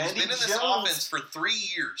Strong, who's been in this offense for 3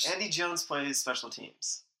 years. Andy Jones plays special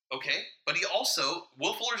teams. Okay, but he also,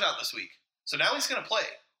 Will Fuller's out this week. So now he's going to play.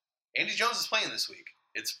 Andy Jones is playing this week.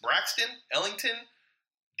 It's Braxton, Ellington,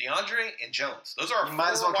 DeAndre, and Jones. Those are our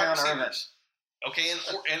 4 wide receivers. Okay,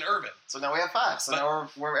 and Irvin. So now we have 5. So now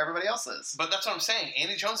we're where everybody else is. But that's what I'm saying.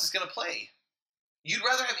 Andy Jones is going to play. You'd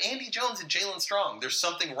rather have Andy Jones and Jalen Strong. There's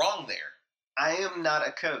something wrong there. I am not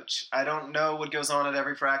a coach. I don't know what goes on at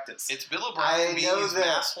every practice. It's Bill O'Brien being his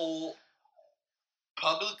asshole,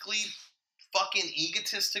 publicly fucking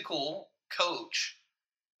egotistical coach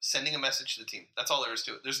sending a message to the team. That's all there is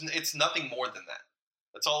to it. It's nothing more than that.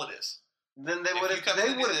 That's all it is. Then they would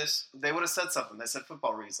have said something. They said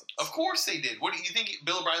football reasons. Of course they did. What do you think?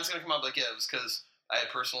 Bill O'Brien's going to come out like, yeah, it was because I had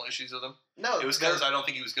personal issues with him? No. It was because I don't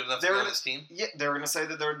think he was good enough to be on this team? Yeah, they were going to say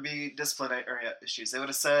that there would be disciplinary issues. They would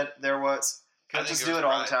have said there was. Coaches do it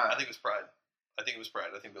all the time. I think it was pride. I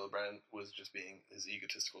think Bill O'Brien was just being his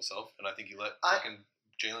egotistical self, and I think he let fucking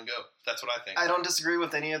Jalen go. That's what I think. I don't disagree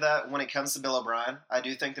with any of that when it comes to Bill O'Brien. I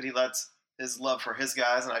do think that he lets his love for his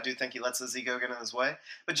guys, and I do think he lets his ego get in his way.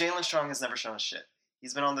 But Jalen Strong has never shown us shit.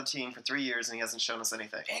 He's been on the team for 3 years, and he hasn't shown us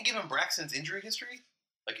anything. And given Braxton's injury history,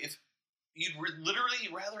 like if you'd literally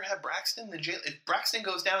rather have Braxton than Jalen. If Braxton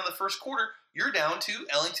goes down in the first quarter, you're down to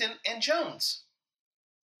Ellington and Jones.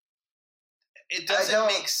 It doesn't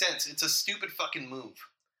make sense. It's a stupid fucking move.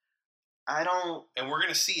 And we're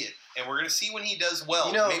going to see it. And we're going to see when he does well.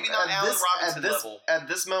 Maybe not Allen Robinson level. At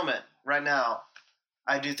this moment, right now,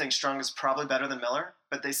 I do think Strong is probably better than Miller,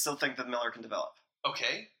 but they still think that Miller can develop.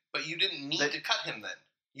 Okay, but you didn't need to cut him then.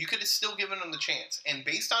 You could have still given him the chance. And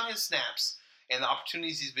based on his snaps and the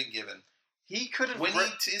opportunities he's been given, he couldn't. When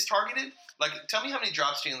he is targeted, like, tell me how many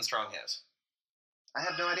drops Jalen Strong has. I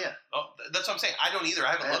have no idea. Oh, that's what I'm saying. I don't either.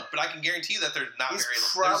 I haven't looked, but I can guarantee you that there's not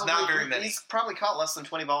very many. He's probably caught less than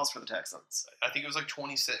 20 balls for the Texans. I think it was like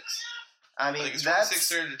 26. I mean, it's 26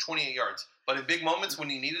 to 28 yards. But in big moments when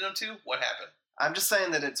he needed them to, what happened? I'm just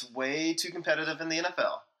saying that it's way too competitive in the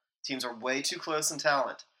NFL. Teams are way too close in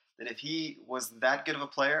talent. That if he was that good of a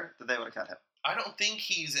player, that they would have cut him. I don't think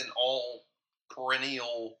he's an all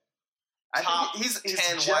perennial. I Top think he's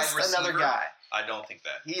 10 just wide another receiver? guy. I don't think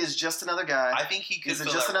that. He is just another guy. I think he could. He's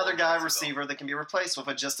fill just that another role guy in receiver that can be replaced with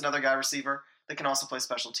a just another guy receiver that can also play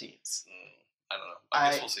special teams. I don't know.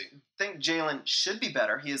 I guess we'll see. I think Jalen should be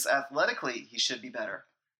better. He is athletically, he should be better,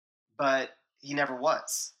 but he never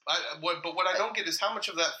was. But what I don't get is how much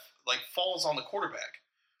of that falls on the quarterback.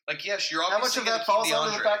 Like, yes, you're How obviously much of that gonna falls keep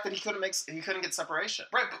under the DeAndre. fact that he couldn't get separation?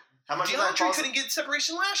 Right, but How much of that DeAndre falls? couldn't get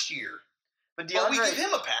separation last year. But But we give DeAndre,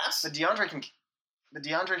 him a pass. but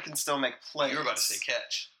DeAndre can still make plays. You were about to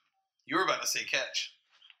say catch.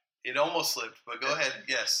 It almost slipped, but go ahead.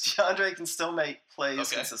 Yes. DeAndre can still make plays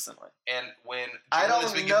Okay. consistently. And when I Jalen don't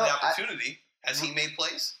has been given know- the opportunity, has he made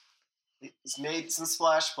plays? He's made some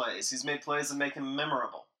splash plays. He's made plays that make him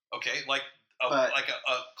memorable. Okay, But-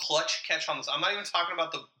 a clutch catch on this. I'm not even talking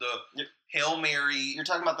about the You're- Hail Mary. You're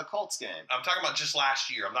talking about the Colts game, I'm talking about just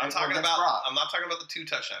last year. I'm not Against talking about. Brock. I'm not talking about the 2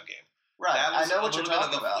 touchdown game. right? That was I know a what you're little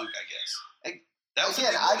bit talking of a about. fluke, I guess. I- That was again,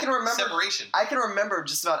 a big I can remember- separation. I can remember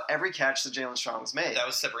just about every catch that Jalen Strong's made. That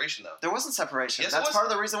was separation, though. There wasn't separation. Yes, it That's was. part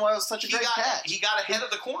of the reason why it was such a great catch. He got ahead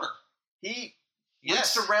of the corner. He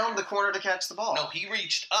Yes. reached around the corner to catch the ball. No, he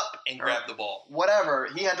reached up and grabbed the ball, Whatever.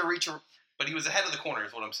 He had to reach. but he was ahead of the corner.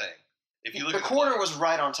 Is what I'm saying. If you look The at corner play, was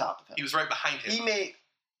right on top of him. he was right behind him. He made.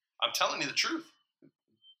 I'm telling you the truth.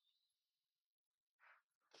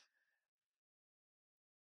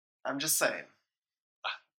 I'm just saying.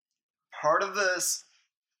 Part of this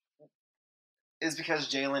is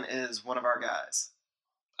because Jalen is one of our guys.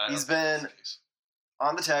 I don't He's think that's been- the case.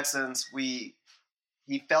 On the Texans,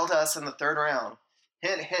 he fell to us in the third round.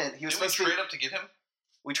 Hint, hint. He was Did we supposed to trade be. up to get him?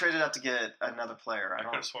 We traded up to get another player. I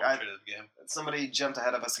could have sworn we traded up to get him. Somebody jumped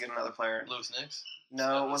ahead of us to get another player. Lewis Nix?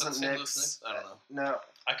 No, it Was that wasn't the same Knicks. Lewis Nix? I don't know. No,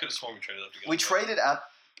 I could have sworn we traded up to get we him. traded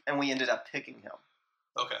up and we ended up picking him.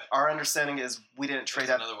 Okay. Our understanding is we didn't Trade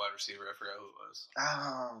trade up. another wide receiver. I forgot who it was.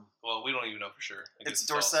 Oh, Well, we don't even know for sure. I guess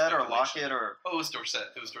it's all Dorsett or speculation. Lockett or Oh, it was Dorsett.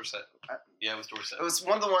 It was Dorsett. Yeah, it was Dorsett. it was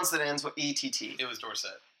one of the ones that ends with ETT. It was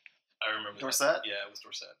Dorsett. I remember that. Dorsett? Yeah, it was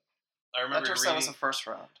Dorsett. I That remember Dorsett was reading. the first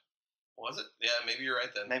round. Was it? Yeah, maybe you're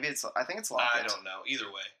right then. Maybe it's. I think it's Lockett. I don't know.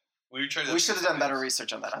 Either way, we traded. We should have done better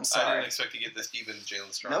research on that. I'm I sorry. didn't expect to get this deep into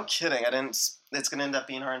Jalen Strong. No kidding. I didn't. It's going to end up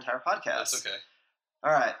being our entire podcast. That's okay.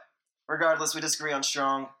 All right. Regardless, we disagree on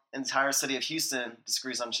Strong. Entire city of Houston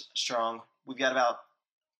disagrees on Strong. We've got about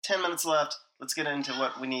 10 minutes left. Let's get into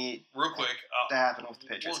what we need Real quick, to happen with the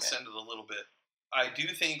we'll Patriots game. extend it a little bit. I do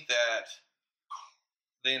think that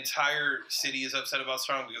the entire city is upset about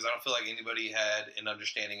Strong because I don't feel like anybody had an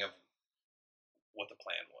understanding of what the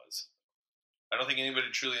plan was. I don't think anybody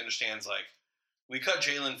truly understands, like, we cut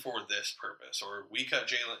Jalen for this purpose, or we cut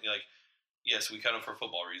Jalen, like, yes, we cut him for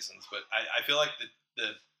football reasons, but I feel like the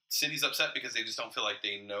city's upset because they just don't feel like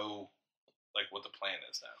they know, like, what the plan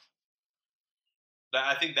is now.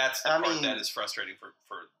 I think that's the part that is frustrating for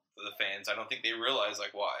the fans. I don't think they realize,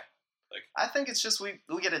 like, why. Like, I think it's just we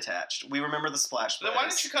get attached. We remember the splash plays. then why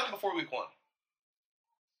didn't you cut him before week 1?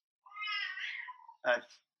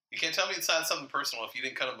 You can't tell me it's not something personal if you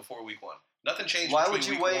didn't cut him before week 1. Nothing changed. Why between would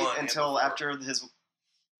you week wait 1 and until before. after his?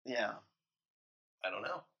 Yeah. I don't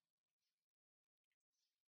know.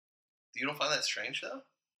 You don't find that strange though?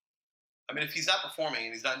 I mean, if he's not performing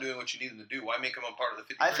and he's not doing what you need him to do, why make him a part of the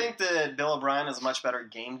 53? I think that Bill O'Brien is much better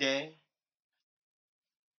game day,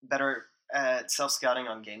 better at self-scouting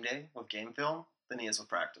on game day with game film than he is with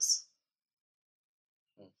practice.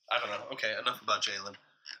 I don't know. Okay, enough about Jalen.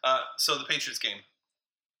 So the Patriots game.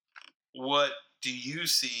 What do you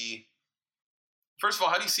see? First of all,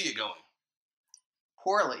 how do you see it going?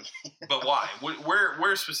 Poorly. But why?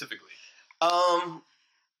 Where specifically?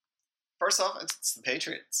 First off, it's the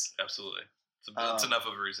Patriots. Absolutely. It's enough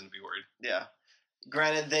of a reason to be worried. Yeah.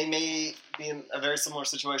 Granted, they may be in a very similar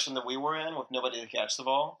situation that we were in with nobody to catch the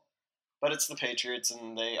ball, but it's the Patriots,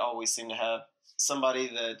 and they always seem to have somebody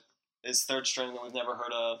that is third string that we've never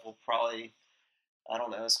heard of will probably, I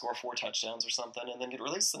don't know, score 4 touchdowns or something and then get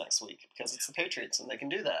released the next week because it's the Patriots and they can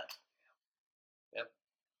do that. Yep.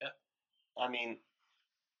 I mean,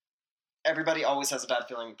 everybody always has a bad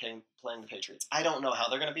feeling playing the Patriots. I don't know how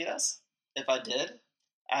they're going to beat us. If I did,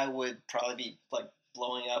 I would probably be like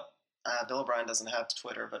blowing up. Bill O'Brien doesn't have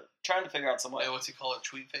Twitter, but trying to figure out some way. What's he call it?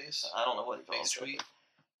 Tweet face? I don't know what he calls Face it. tweet?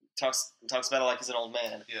 Talks about it like he's an old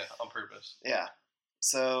man. Yeah, on purpose. Yeah.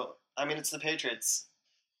 So, I mean, it's the Patriots.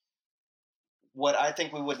 What I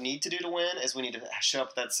think we would need to do to win is we need to show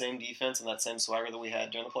up that same defense and that same swagger that we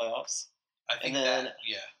had during the playoffs. I think And then- that,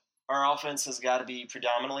 yeah. Our offense has got to be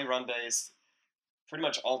predominantly run-based. pretty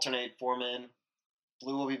much alternate Foreman.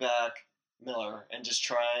 Blue will be back, Miller, and just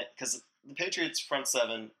try because the Patriots' front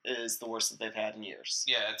seven is the worst that they've had in years.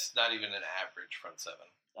 Yeah, it's not even an average front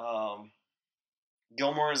seven.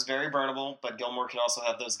 Gilmore is very burnable, but Gilmore can also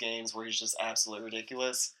have those games where he's just absolutely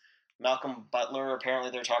ridiculous. Malcolm Butler, apparently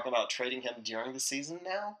they're talking about trading him during the season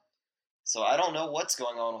now. So I don't know what's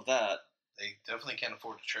going on with that. They definitely can't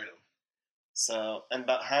afford to trade him. So, and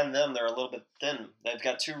behind them, they're a little bit thin. They've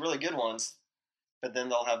got two really good ones, but then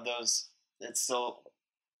they'll have those. It's still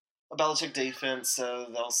a Belichick defense, so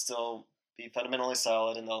they'll still be fundamentally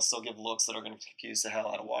solid, and they'll still give looks that are going to confuse the hell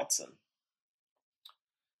out of Watson.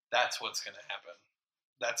 That's what's going to happen.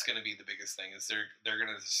 That's going to be the biggest thing is they're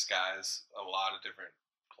going to disguise a lot of different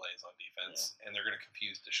plays on defense, and they're going to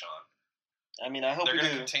confuse Deshaun. I mean, I hope they're we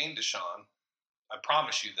going to do. contain Deshaun. I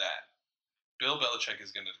promise you that. Bill Belichick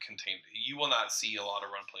is going to contain. You will not see a lot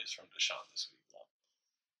of run plays from Deshaun this week. No.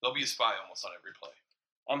 There'll be a spy almost on every play.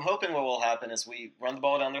 I'm hoping what will happen is we run the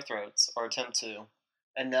ball down their throats, or attempt to,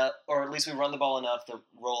 or at least we run the ball enough to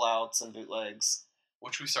rollouts and bootlegs,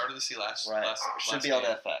 which we started to see last. Should be able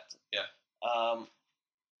to affect. Yeah.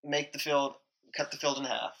 Cut the field in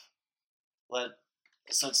half.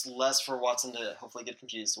 So it's less for Watson to hopefully get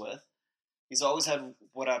confused with. He's always had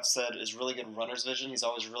what I've said is really good runner's vision. He's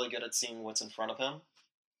always really good at seeing what's in front of him.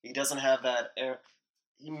 He doesn't have that.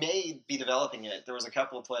 He may be developing it. There was a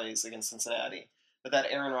couple of plays against Cincinnati, but that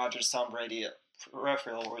Aaron Rodgers, Tom Brady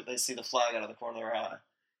peripheral where they see the flag out of the corner of their eye.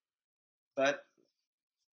 But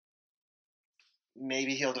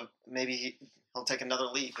maybe he'll take another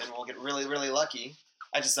leap and we'll get really, really lucky.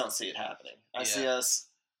 I just don't see it happening. I see us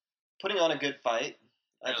putting on a good fight.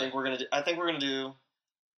 Really? I think we're gonna do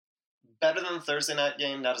better than the Thursday night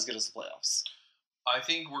game. Not as good as the playoffs. I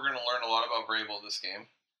think we're gonna learn a lot about Vrabel this game.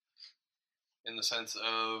 In the sense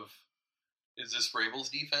of, is this Vrabel's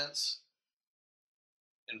defense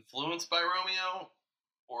influenced by Romeo,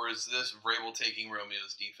 or is this Vrabel taking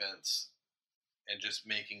Romeo's defense and just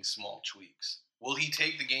making small tweaks? Will he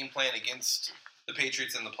take the game plan against the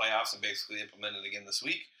Patriots in the playoffs and basically implement it again this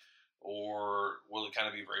week, or will it kind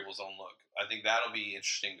of be Vrabel's own look? I think that'll be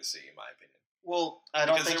interesting to see, in my opinion. Well, I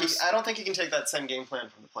don't think he can take that same game plan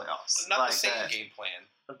from the playoffs. Not the same game plan,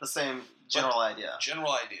 but the same general idea.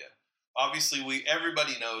 General idea. Obviously,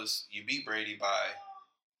 everybody knows you beat Brady by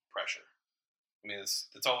pressure. I mean,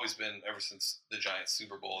 it's always been ever since the Giants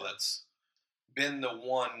Super Bowl. That's been the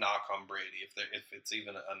one knock on Brady, if it's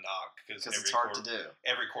even a knock, because it's hard to do.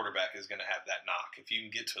 Every quarterback is going to have that knock. If you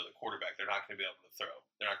can get to the quarterback, they're not going to be able to throw.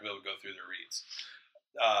 They're not going to be able to go through their reads.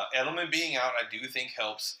 Edelman being out, I do think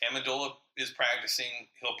helps. Amendola is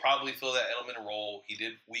practicing. He'll probably fill that Edelman role. He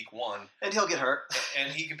did week 1. And he'll get hurt.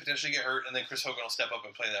 And he could potentially get hurt, and then Chris Hogan will step up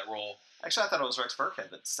and play that role. Actually, I thought it was Rex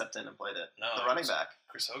Burkhead that stepped in and played it. No, the running back.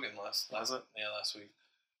 Chris Hogan last week.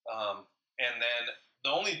 And then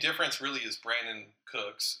the only difference really is Brandon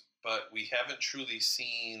Cooks, but we haven't truly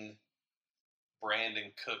seen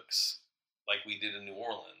Brandon Cooks like we did in New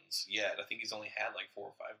Orleans yet. I think he's only had like 4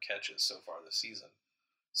 or 5 catches so far this season.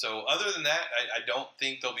 So other than that, I don't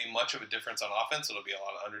think there'll be much of a difference on offense. It'll be a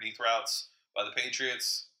lot of underneath routes by the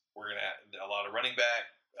Patriots. We're going to have a lot of running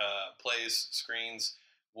back plays, screens.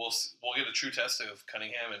 We'll get a true test of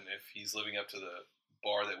Cunningham and if he's living up to the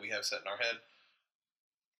bar that we have set in our head.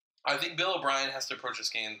 I think Bill O'Brien has to approach this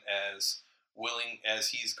game as willing as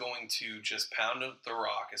he's going to just pound the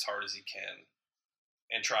rock as hard as he can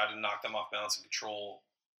and try to knock them off balance and control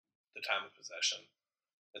the time of possession.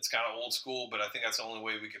 It's kind of old school, but I think that's the only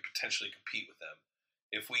way we could potentially compete with them.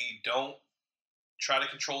 If we don't try to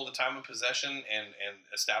control the time of possession and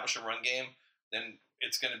establish a run game, then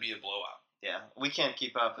it's going to be a blowout. Yeah, we can't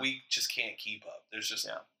keep up. We just can't keep up. There's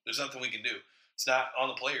nothing we can do. It's not on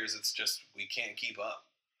the players. It's just we can't keep up.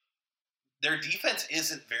 Their defense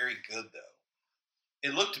isn't very good, though.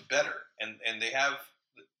 It looked better, and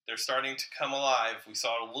they're starting to come alive. We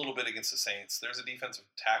saw it a little bit against the Saints. There's a defensive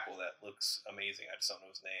tackle that looks amazing. I just don't know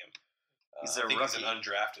his name. He's he's an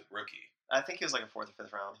undrafted rookie. I think he was like a 4th or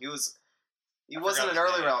 5th round. He wasn't an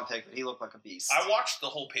early round pick, but he looked like a beast. I watched the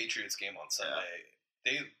whole Patriots game on Sunday.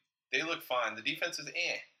 Yeah. They look fine. The defense is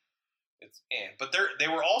It's But they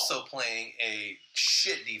were also playing a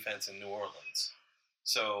shit defense in New Orleans.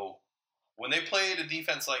 So when they played a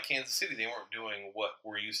defense like Kansas City, they weren't doing what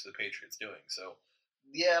we're used to the Patriots doing. So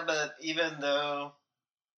yeah, but even though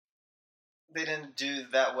they didn't do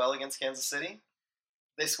that well against Kansas City,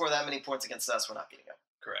 they score that many points against us, we're not beating them.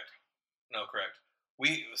 Correct. No, correct.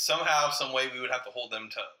 We somehow, some way, we would have to hold them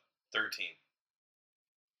to 13.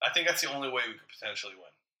 I think that's the only way we could potentially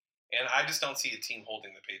win. And I just don't see a team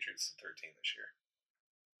holding the Patriots to 13 this year.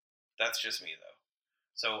 That's just me, though.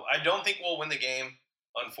 So I don't think we'll win the game,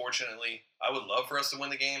 unfortunately. I would love for us to win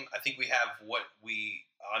the game. I think we have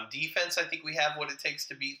on defense, I think we have what it takes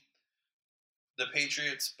to beat the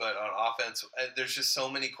Patriots, but on offense, there's just so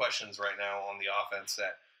many questions right now on the offense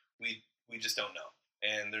that we just don't know.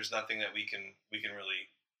 And there's nothing that we can't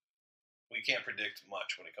predict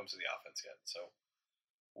much when it comes to the offense yet. So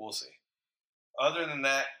we'll see. Other than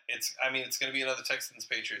that, it's going to be another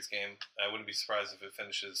Texans-Patriots game. I wouldn't be surprised if it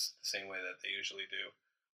finishes the same way that they usually do.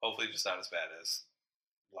 Hopefully just not as bad as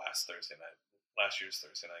last year's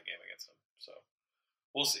Thursday night game against them. So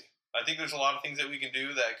we'll see. I think there's a lot of things that we can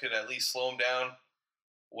do that could at least slow them down.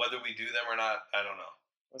 Whether we do them or not, I don't know.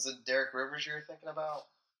 Was it Derek Rivers you were thinking about?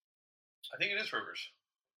 I think it is Rivers.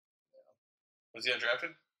 Yeah. Was he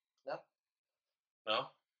undrafted? No.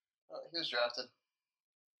 No? He was drafted.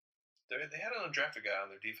 They had an undrafted guy on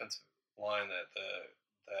their defensive line that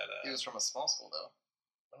he was from a small school, though.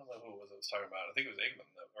 I don't know who it was I was talking about. I think it was Aikman.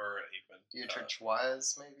 Dietrich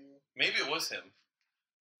Wise, maybe? Maybe it was him.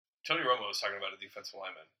 Tony Romo was talking about a defensive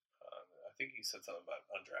lineman. I think he said something about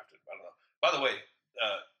undrafted. I don't know. By the way,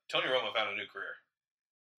 Tony Romo found a new career.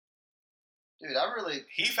 Dude,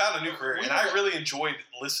 he found a new career, and I really enjoyed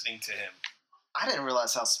listening to him. I didn't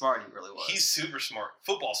realize how smart he really was. He's super smart.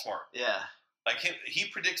 Football smart. Yeah. Like, he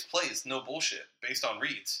predicts plays, no bullshit, based on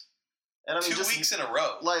reads. And 2 weeks in a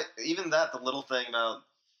row. Like, even the little thing about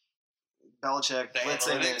Belichick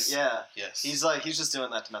blitzing. Yeah. Yes. He's just doing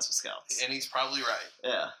that to mess with scouts. And he's probably right.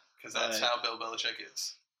 Yeah. Because that's how Bill Belichick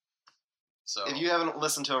is. So if you haven't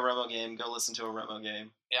listened to a Romo game, go listen to a Romo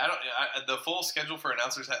game. Yeah, the full schedule for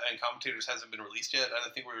announcers and commentators hasn't been released yet. I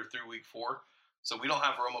think we're through week 4. So we don't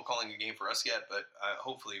have Romo calling a game for us yet, but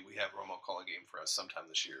hopefully we have Romo call a game for us sometime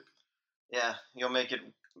this year. Yeah, you'll make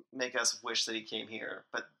us wish that he came here,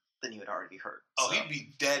 but then he would already be hurt. Oh, so. He'd be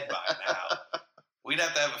dead by now. We'd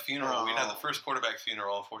have to have a funeral. Oh. We'd have the first quarterback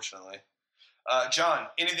funeral, unfortunately. John,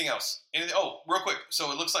 anything else? Real quick.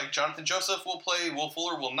 So it looks like Jonathan Joseph will play. Will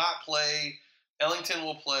Fuller will not play. Ellington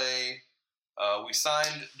will play. We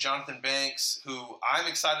signed Jonathan Banks, who I'm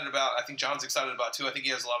excited about. I think John's excited about, too. I think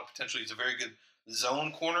he has a lot of potential. He's a very good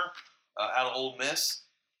zone corner out of Ole Miss.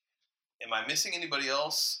 Am I missing anybody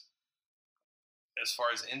else as far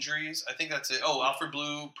as injuries? I think that's it. Alfred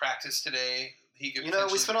Blue practiced today. He could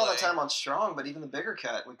we spent all that time on Strong, but even the bigger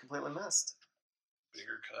cut we completely missed.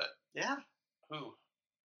 Bigger cut? Yeah. Who?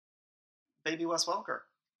 Baby Wes Welker.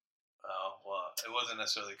 Oh, well, it wasn't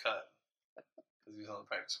necessarily cut because he was on the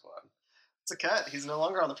practice squad. It's a cut. He's no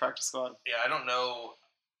longer on the practice squad. Yeah, I don't know.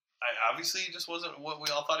 Obviously, he just wasn't what we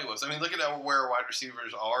all thought he was. I mean, look at where wide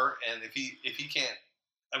receivers are, and if he can't,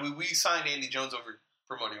 we signed Andy Jones over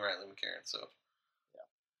promoting Riley McCarron, so yeah.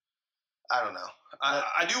 I don't know.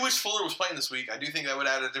 I do wish Fuller was playing this week. I do think that would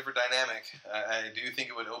add a different dynamic. I do think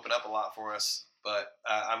it would open up a lot for us, but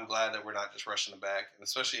I'm glad that we're not just rushing him back, and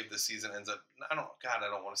especially if this season ends up. I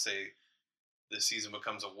don't want to say this season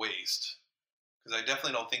becomes a waste. Because I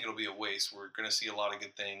definitely don't think it'll be a waste. We're going to see a lot of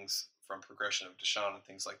good things from progression of Deshaun and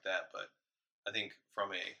things like that. But I think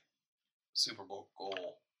from a Super Bowl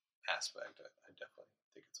goal aspect, I definitely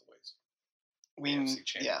think it's a waste. AFC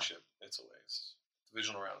Championship, it's a waste.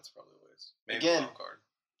 Divisional round, it's probably a waste. Maybe a wild card.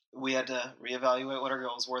 We had to reevaluate what our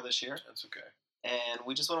goals were this year. That's okay. And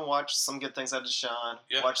we just want to watch some good things out of Deshaun.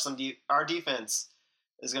 Yeah. Watch some our defense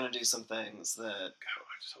is going to do some things that. God,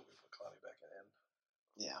 I just hope we put Clowney back in.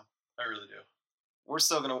 Yeah. I really do. We're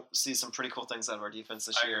still going to see some pretty cool things out of our defense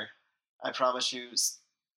this year. I promise you,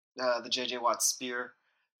 the J.J. Watt spear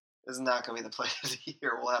is not going to be the play of the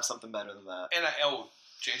year. We'll have something better than that. And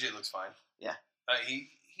J.J. looks fine. Yeah. He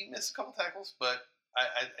missed a couple tackles, but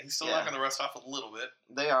he's still not going to rust off a little bit.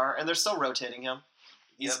 They are, and they're still rotating him.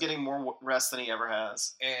 He's getting more rest than he ever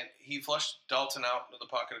has. And he flushed Dalton out of the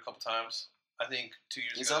pocket a couple times. I think 2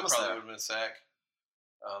 years ago, that probably would have been a sack.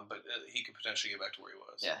 But he could potentially get back to where he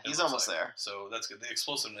was. Yeah, he's almost there. So that's good. The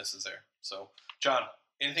explosiveness is there. So, John,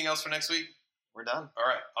 anything else for next week? We're done. All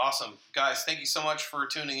right, awesome. Guys, thank you so much for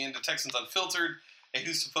tuning in to Texans Unfiltered, a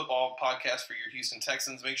Houston football podcast for your Houston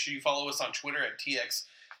Texans. Make sure you follow us on Twitter at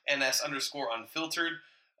TXNS_unfiltered.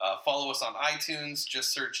 Follow us on iTunes.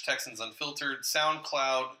 Just search Texans Unfiltered.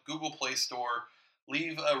 SoundCloud, Google Play Store.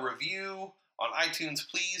 Leave a review on iTunes,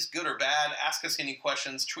 please, good or bad. Ask us any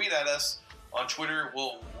questions. Tweet at us. On Twitter,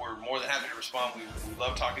 we're more than happy to respond. We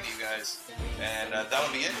love talking to you guys. And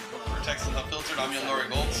that'll be it for Texans Unfiltered. I'm Young Laurie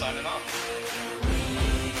Gold, signing off.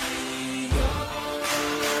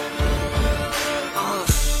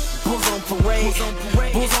 Bulls on parade. Bulls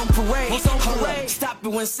on parade. Bulls on parade. Stop it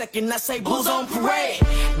 1 second, I say Bulls on parade.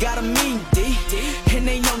 Got a mean D, and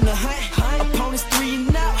they on the hunt. Opponents 3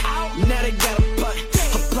 and out. Now they got